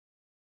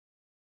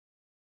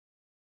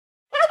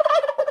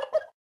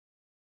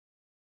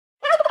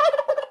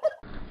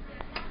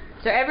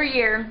So every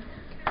year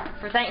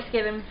for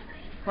Thanksgiving,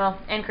 well,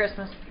 and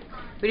Christmas,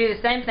 we do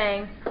the same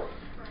thing.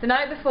 The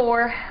night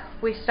before,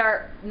 we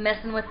start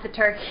messing with the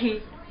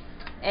turkey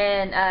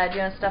and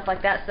doing stuff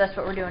like that. So that's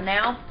what we're doing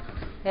now.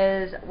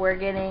 Is we're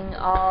getting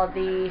all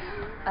the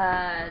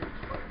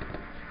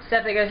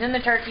stuff that goes in the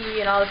turkey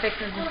and all the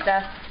fixings and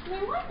stuff,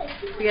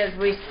 because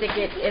we stick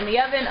it in the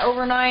oven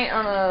overnight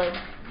on a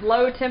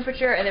low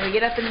temperature, and then we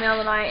get up in the middle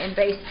of the night and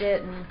baste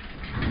it and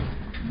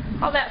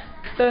all that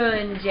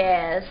fun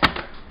jazz.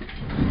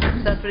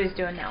 So that's what he's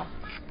doing now.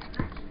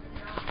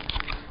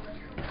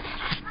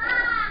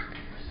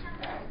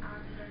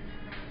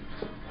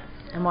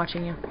 I'm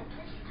watching you.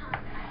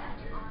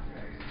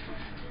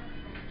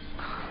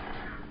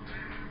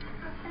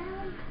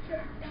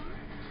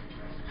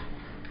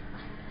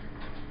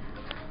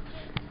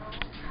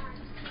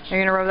 Are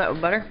you gonna rub that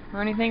with butter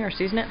or anything, or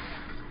season it?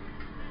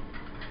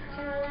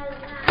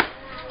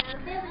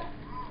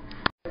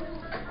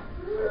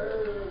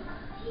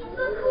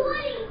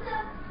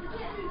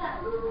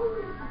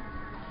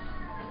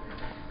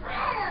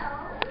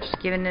 Just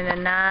giving it a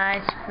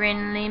nice,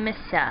 friendly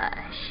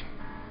massage.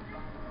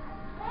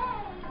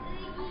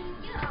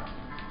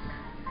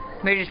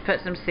 We just put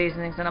some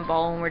seasonings in a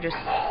bowl and we're just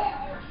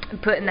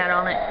putting that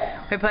on it.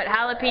 We put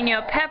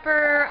jalapeno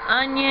pepper,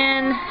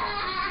 onion,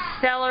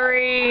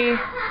 celery,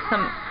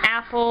 some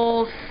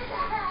apples,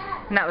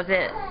 and that was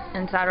it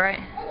inside, right?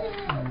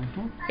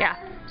 Mm-hmm. Yeah.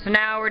 So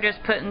now we're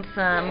just putting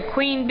some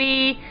queen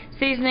bee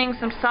seasoning,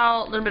 some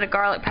salt, a little bit of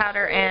garlic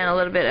powder, and a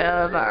little bit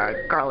of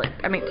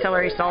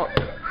celery salt.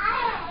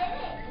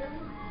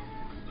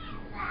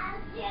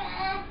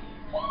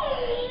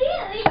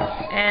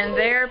 And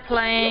they're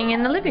playing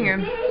in the living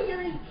room.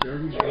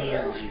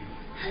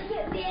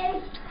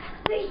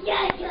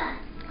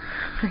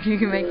 Are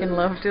you making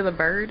love to the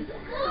bird?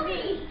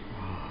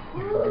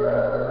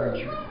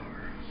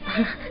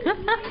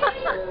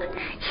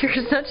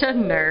 You're such a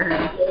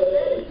nerd.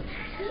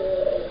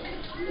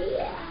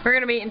 We're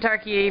gonna be eating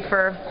turkey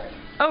for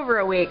over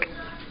a week,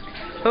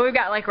 but we've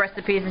got like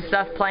recipes and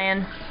stuff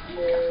planned,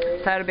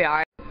 so it'll be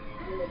alright.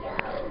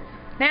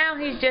 Now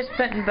he's just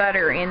putting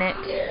butter in it.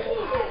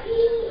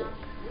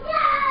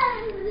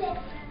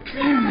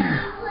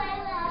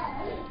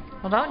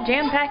 Well, don't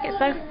jam pack it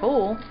so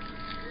full.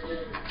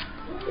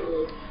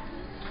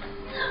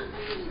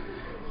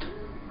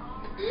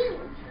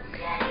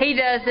 He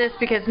does this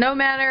because no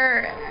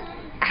matter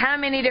how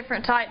many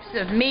different types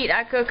of meat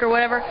I cook or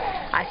whatever,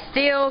 I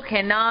still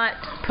cannot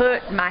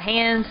put my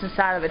hands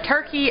inside of a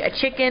turkey, a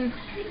chicken,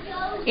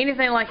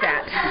 anything like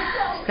that.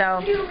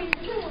 So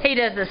he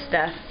does this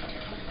stuff.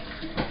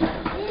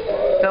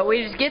 But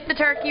we just get the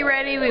turkey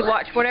ready, we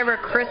watch whatever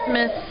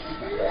Christmas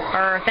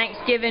or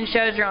Thanksgiving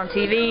shows are on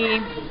TV.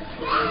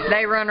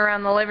 They run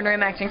around the living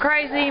room acting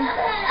crazy.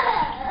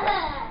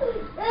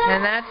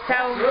 And that's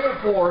how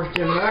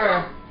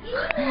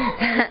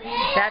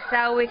that's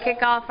how we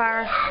kick off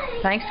our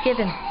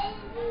Thanksgiving.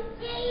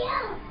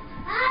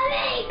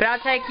 But I'll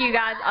take you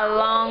guys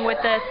along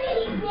with us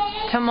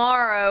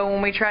tomorrow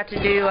when we try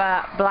to do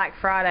Black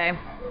Friday.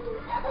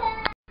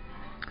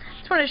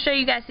 Just want to show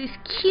you guys these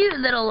cute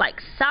little like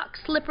sock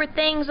slipper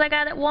things I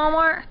got at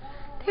Walmart.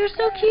 They're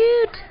so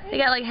cute. They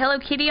got like Hello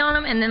Kitty on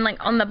them, and then like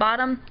on the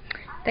bottom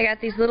they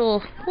got these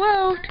little,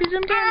 whoa, too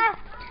zoomed in.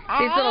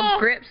 These little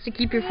grips to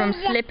keep you from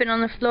slipping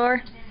on the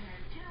floor.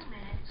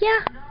 Yeah.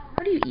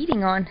 What are you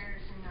eating on?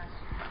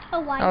 A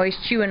wipe. Oh, he's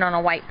chewing on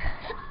a wipe.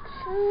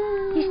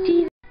 He's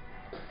teething.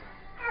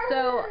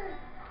 So,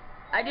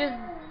 I just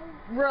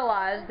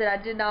realized that I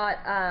did not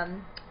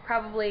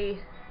probably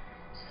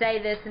say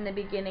this in the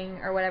beginning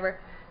or whatever.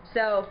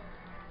 So,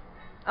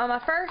 on my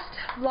first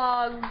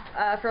vlog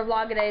for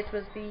Vlogidays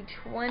was the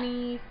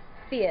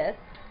 25th.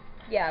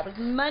 Yeah, it was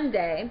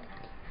Monday.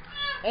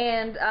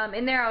 And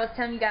in there I was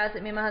telling you guys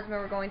that me and my husband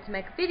were going to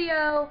make a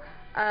video.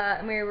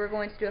 And we were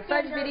going to do a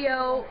fudge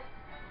video.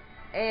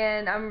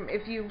 And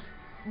if you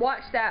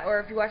watch that, or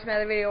if you watch my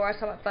other video where I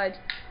talk about fudge,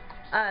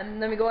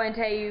 let me go ahead and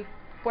tell you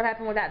what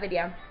happened with that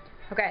video.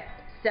 Okay,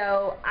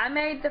 so I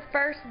made the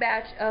first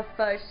batch of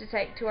fudge to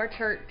take to our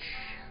church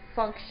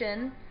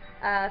function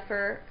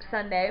for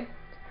Sunday.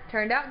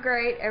 Turned out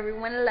great.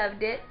 Everyone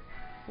loved it.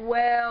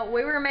 Well,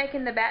 we were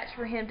making the batch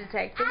for him to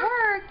take to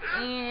work,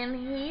 and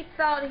he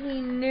thought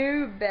he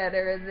knew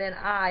better than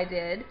I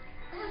did.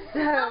 So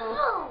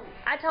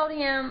I told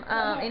him,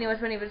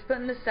 anyways, when he was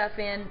putting the stuff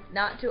in,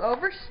 not to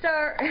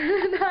overstir,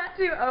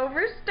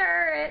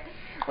 it.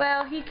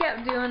 Well, he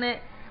kept doing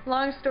it.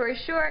 Long story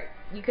short,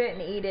 you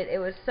couldn't eat it. It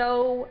was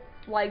so,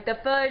 like, the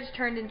fudge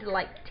turned into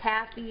like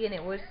taffy, and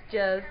it was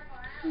just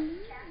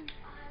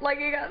like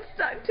it got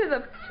stuck to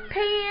the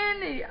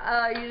pan.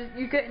 And,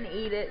 you couldn't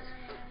eat it.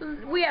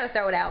 We had to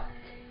throw it out.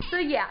 So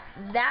yeah,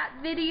 that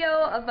video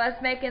of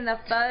us making the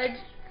fudge,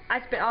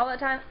 I spent all that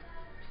time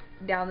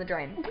down the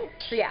drain.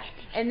 So yeah,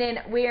 and then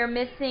we are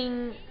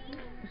missing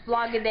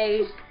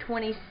Vlogidays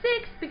 26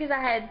 because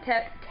I had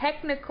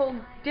technical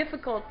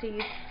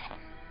difficulties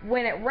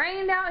when it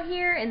rained out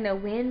here and the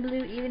wind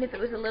blew, even if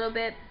it was a little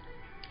bit.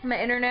 My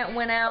internet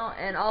went out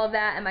and all of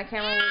that, and my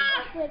camera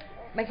was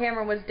my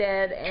camera was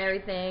dead and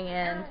everything,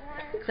 and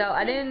so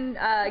I didn't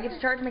get to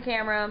charge my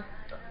camera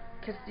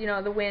because, you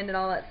know, the wind and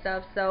all that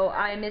stuff. So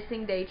I'm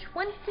missing day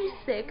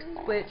 26,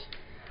 which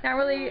not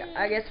really,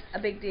 I guess, a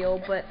big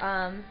deal, but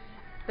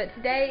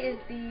today is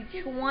the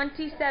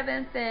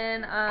 27th,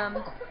 and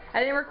I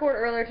didn't record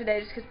earlier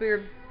today just because we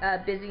were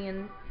busy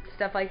and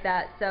stuff like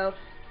that. So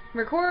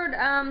record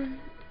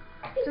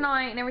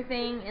tonight and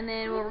everything, and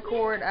then we'll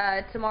record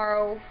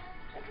tomorrow.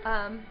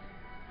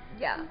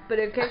 Yeah, but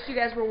in case you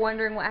guys were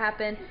wondering what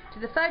happened to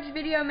the fudge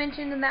video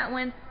mentioned in that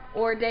one,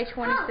 or day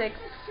 26,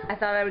 I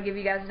thought I would give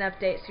you guys an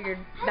update so you're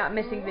not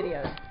missing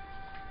videos.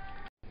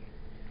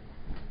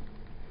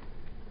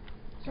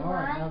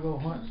 Alright, now go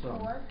hunt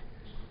some.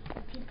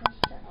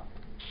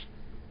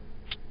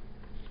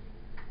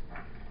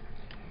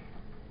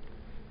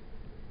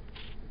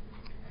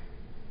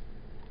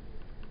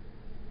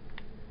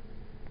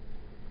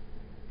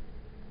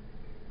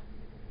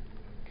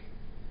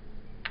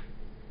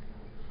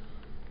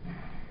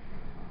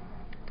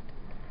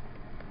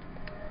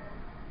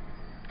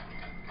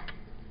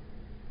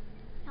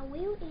 Now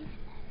where is that?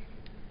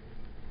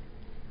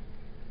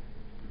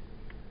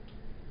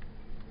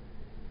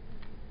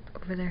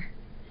 Over there.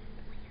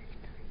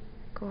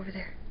 Go over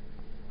there.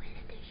 Where's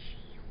the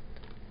shield?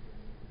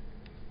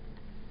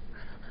 I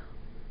don't know.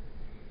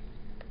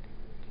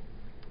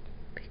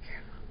 Be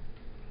careful.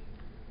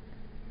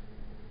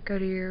 Go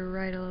to your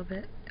right a little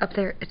bit. Up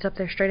there. It's up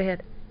there. Straight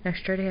ahead. No,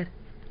 straight ahead.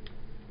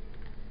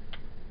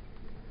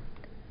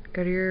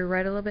 Go to your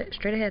right a little bit.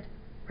 Straight ahead.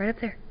 Right up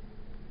there.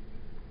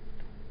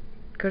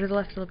 Go to the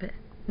left a little bit.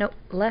 Nope.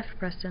 Left,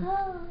 Preston.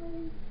 Oh.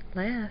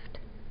 Left.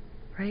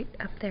 Right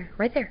up there.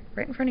 Right there.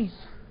 Right in front of you.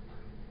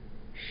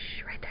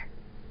 Shh. Right there.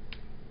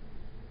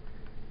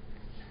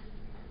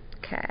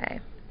 Okay.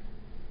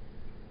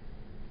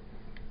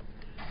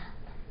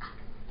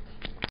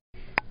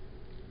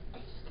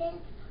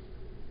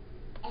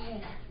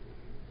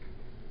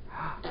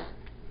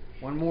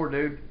 One more,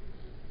 dude.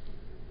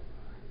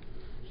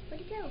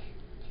 Where'd he go?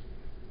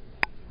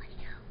 Where'd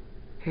he go?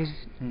 Here's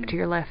to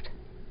your left.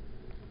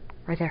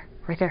 Right there.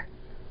 Right there.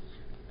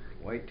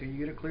 Wait till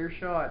you get a clear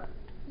shot.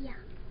 Yeah.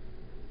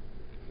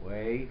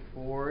 Wait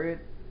for it.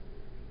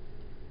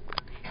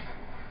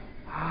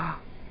 Oh,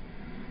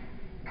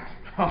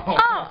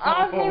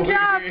 awesome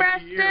job,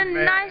 Preston.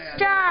 Nice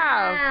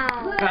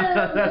job.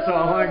 That's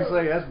all I can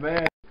say. That's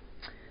bad.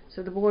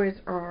 So the boys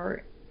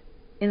are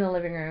in the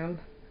living room.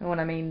 And when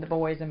I mean the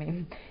boys, I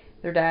mean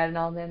their dad and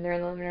all of them. They're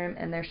in the living room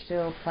and they're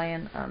still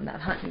playing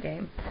that hunting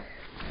game.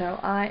 So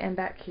I am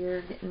back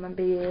here getting my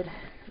bed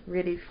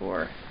ready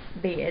for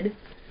bed.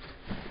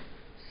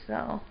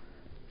 So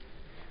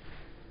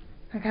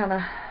I kind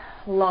of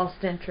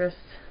lost interest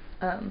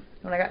when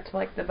I got to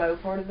like the bow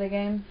part of the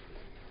game.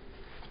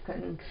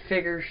 Couldn't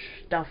figure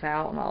stuff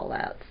out and all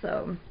that.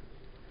 So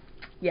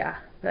yeah,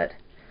 but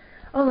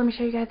oh, let me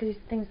show you guys these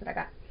things that I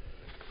got.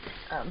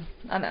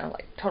 I know,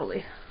 like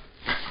totally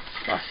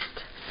lost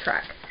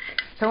track.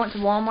 So I went to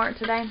Walmart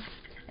today,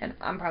 and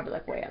I'm probably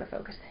like way out of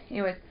focus.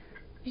 Anyways,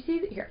 you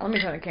see, here, let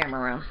me turn the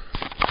camera around.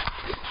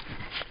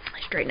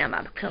 Straighten out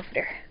my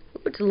comforter.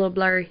 Ooh, it's a little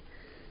blurry.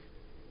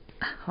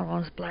 Hold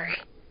on, it's blurry.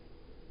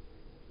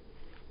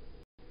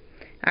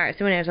 Alright,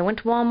 so anyways, I went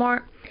to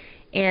Walmart,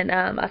 and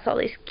I saw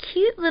these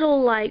cute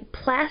little, like,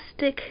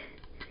 plastic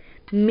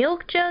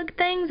milk jug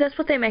things. That's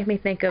what they make me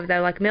think of,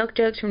 though, like milk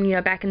jugs from, you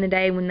know, back in the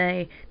day when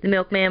the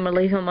milkman would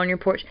leave them on your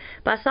porch.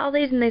 But I saw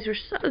these and these were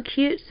so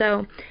cute,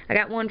 so I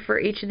got one for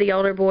each of the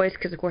older boys,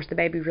 because of course the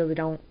baby really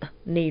don't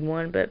need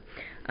one. But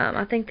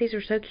I think these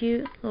are so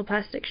cute, little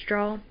plastic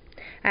straw.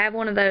 I have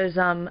one of those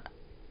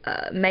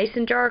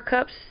mason jar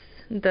cups,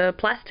 the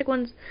plastic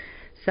ones,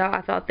 so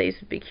I thought these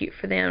would be cute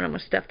for them, and I'm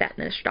gonna stuff that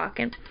in the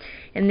stocking.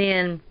 And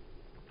then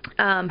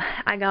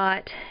I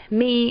got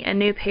me a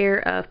new pair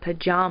of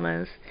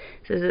pajamas.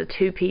 This is a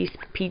 2-piece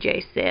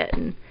PJ set,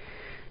 and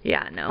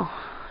yeah, I know,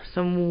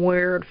 some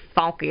weird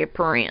funky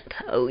print.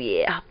 Oh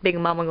yeah, Big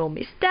Mama gonna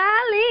be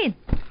styling.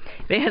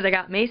 Because I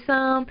got me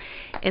some,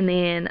 and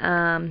then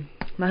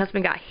my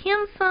husband got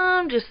him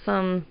some, just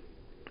some,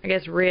 I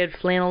guess, red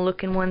flannel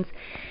looking ones.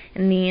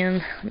 And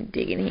then let me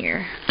dig in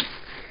here.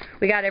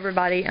 We got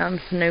everybody some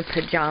new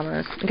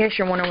pajamas. In case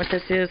you're wondering what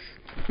this is,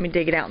 let me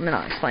dig it out and then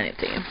I'll explain it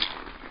to you.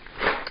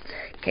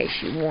 In case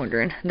you're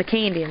wondering. The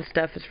candy and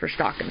stuff is for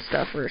stocking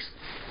stuffers.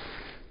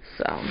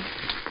 So,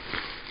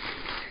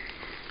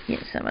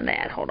 get some of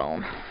that. Hold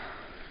on.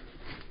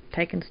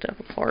 Taking stuff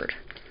apart.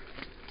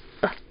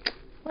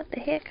 What the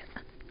heck?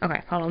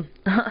 Okay, hold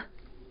on.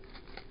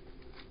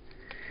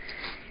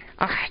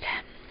 Alright.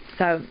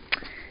 So,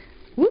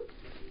 whoop.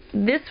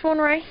 This one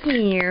right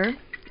here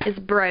is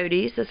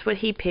Brody's. That's what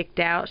he picked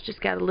out. It's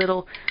just got a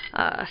little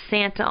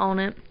Santa on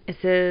it. It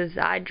says,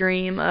 I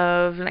dream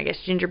of, I guess,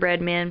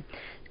 gingerbread men.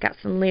 It's got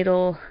some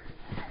little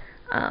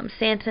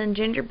Santa and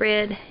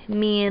gingerbread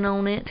men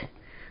on it.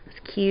 It's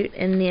cute.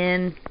 And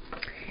then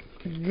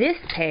this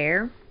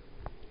pair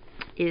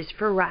is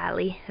for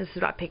Riley. This is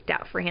what I picked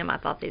out for him. I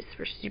thought these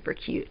were super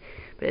cute.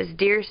 But it's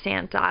Dear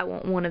Santa, I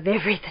want one of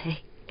everything.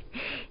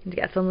 He's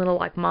got some little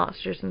like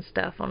monsters and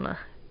stuff on the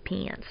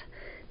pants.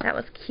 That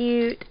was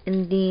cute.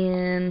 And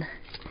then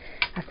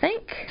I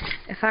think,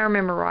 if I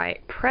remember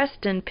right,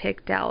 Preston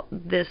picked out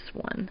this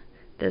one.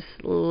 This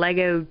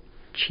Lego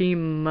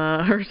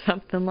Chima or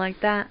something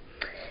like that.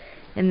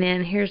 And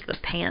then here's the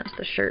pants.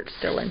 The shirt's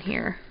still in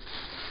here.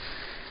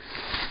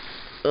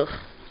 Ugh,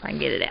 I can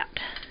get it out.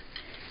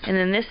 And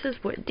then this is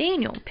what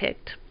Daniel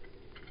picked.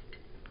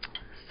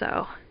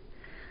 So,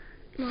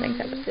 I think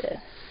that was it.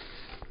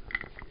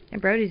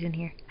 And Brody's in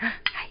here. Hi.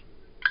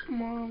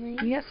 Mommy.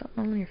 You got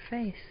something on your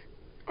face.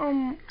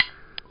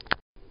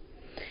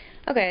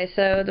 Okay,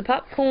 so the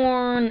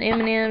popcorn,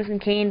 M&Ms,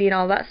 and candy and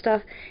all that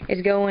stuff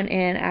is going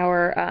in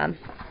our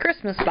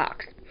Christmas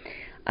box.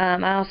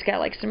 I also got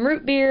like some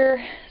root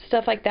beer,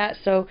 stuff like that.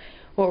 So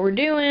what we're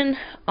doing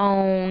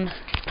on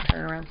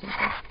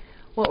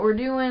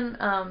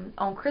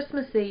on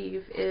Christmas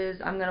Eve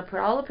is I'm gonna put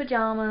all the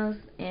pajamas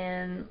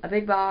in a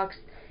big box,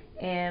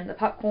 and the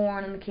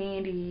popcorn and the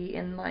candy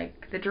and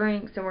like the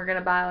drinks, and we're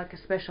gonna buy like a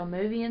special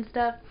movie and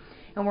stuff,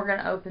 and we're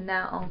gonna open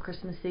that on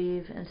Christmas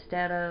Eve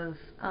instead of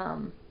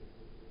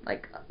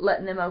like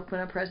letting them open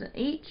a present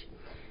each.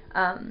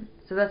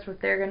 So that's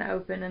what they're gonna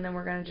open, and then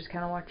we're gonna just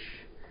kind of watch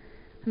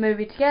a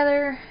movie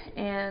together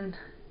and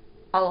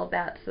all of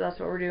that. So that's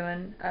what we're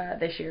doing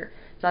this year.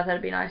 So I thought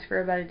it'd be nice for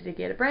everybody to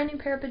get a brand new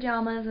pair of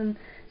pajamas and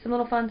some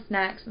little fun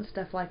snacks and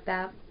stuff like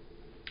that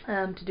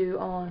to do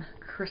on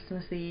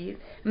Christmas Eve.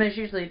 I mean, there's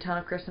usually a ton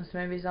of Christmas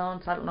movies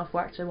on, so I don't know if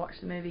we'll actually watch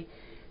the movie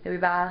that we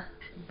buy,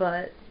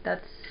 but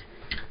that's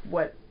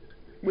what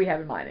we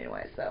have in mind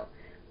anyway. So,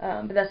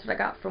 but that's what I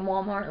got from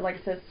Walmart. Like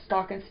I said,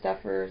 stocking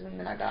stuffers, and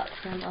then I got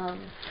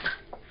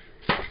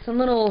some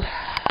little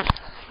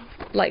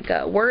like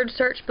word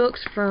search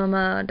books from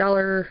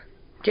Dollar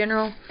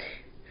General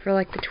for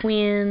like the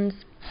twins,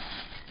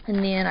 and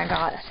then I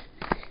got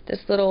this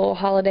little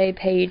holiday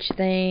page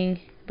thing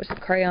with some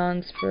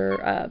crayons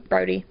for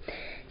Brody,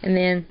 and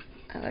then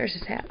there's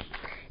his hat,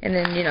 and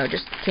then you know,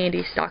 just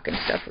candy, stocking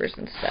stuffers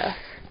and stuff.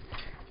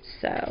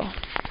 So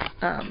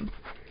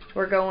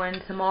we're going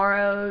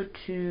tomorrow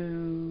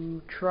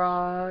to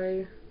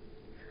try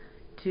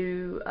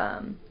to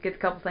get a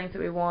couple things that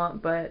we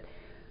want, but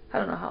I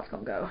don't know how it's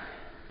gonna go.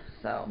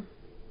 So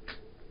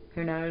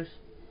who knows?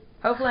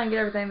 Hopefully I can get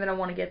everything that I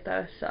want to get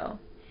though. So,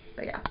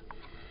 but yeah.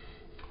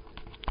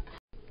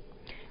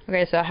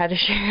 Okay, so I had to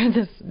share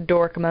this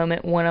dork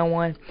moment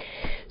 101.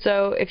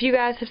 So if you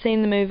guys have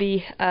seen the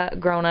movie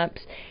Grown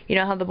Ups, you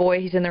know how the boy,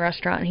 he's in the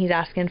restaurant and he's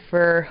asking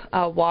for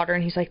water,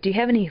 and he's like, "Do you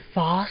have any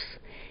Voss?"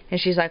 And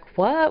she's like,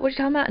 "What? What are you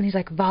talking about?" And he's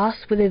like, "Voss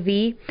with a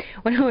V."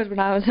 When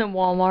I was in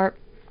Walmart,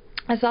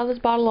 I saw this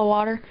bottle of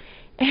water,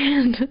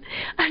 and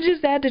I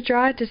just had to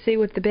try it to see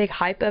what the big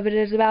hype of it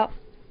is about.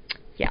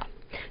 Yeah.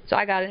 So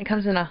I got it. It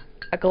comes in a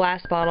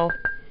glass bottle.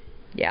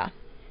 Yeah.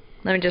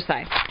 Let me just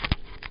say.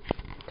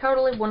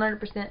 Totally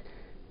 100%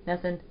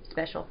 nothing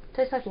special.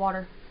 Tastes like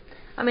water.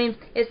 I mean,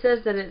 it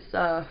says that it's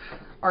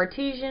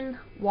artesian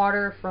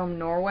water from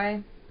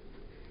Norway.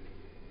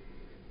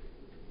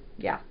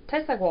 Yeah.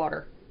 Tastes like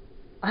water.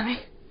 I mean,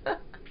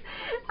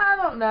 I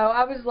don't know.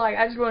 I was like,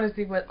 I just wanted to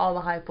see what all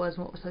the hype was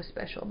and what was so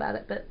special about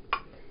it. But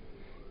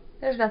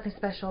there's nothing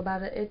special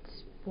about it.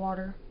 It's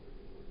water.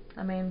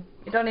 I mean,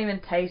 it don't even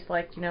taste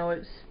like, you know,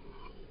 it's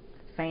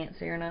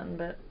fancy or nothing,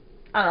 but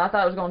I don't know, I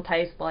thought it was going to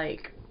taste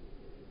like,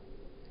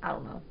 I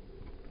don't know,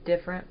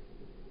 different.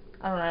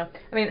 I don't know.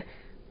 I mean,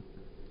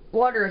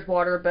 water is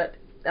water, but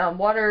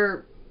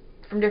water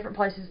from different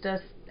places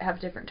does have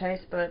different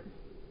tastes, but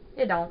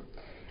it don't.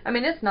 I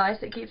mean, it's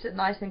nice. It keeps it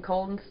nice and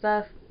cold and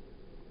stuff.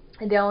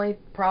 And the only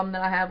problem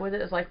that I have with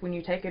it is like when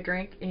you take a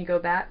drink and you go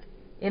back,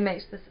 it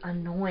makes this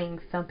annoying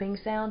thumping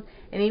sound.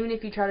 And even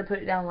if you try to put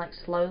it down like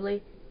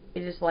slowly,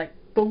 it just like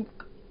boom.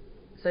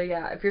 So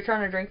yeah, if you're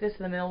trying to drink this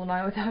in the middle of the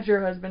night without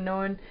your husband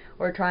knowing,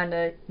 or trying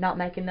to not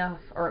make enough,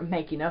 or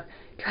make enough,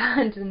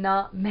 trying to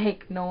not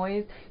make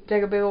noise, you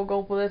take a big old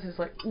gulp of this, it's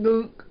like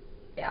boom.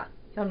 Yeah,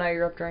 he'll know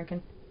you're up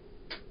drinking.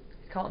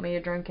 He's caught me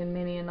a drinking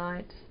many a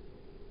night.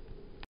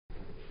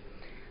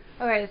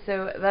 Okay,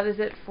 so that is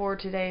it for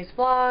today's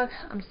vlog.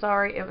 I'm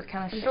sorry it was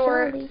kind of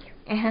short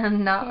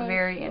and not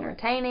very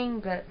entertaining,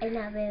 but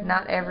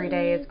not every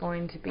day is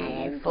going to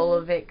be full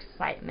of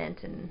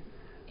excitement and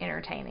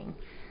entertaining.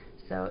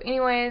 So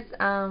anyways,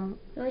 I'm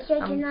going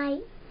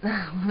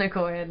to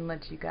go ahead and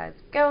let you guys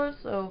go.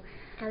 So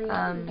I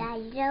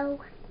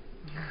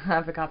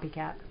have a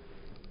copycat.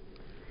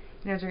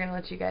 Anyways, we're going to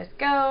let you guys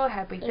go.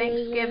 Happy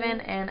Thanksgiving,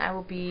 and I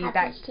will be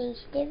back.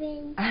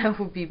 I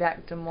will be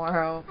back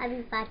tomorrow. I'll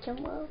be back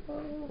tomorrow.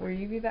 Will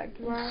you be back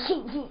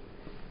tomorrow?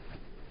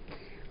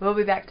 We'll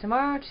be back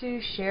tomorrow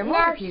to share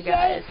more with you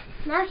guys.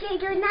 Now say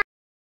good night.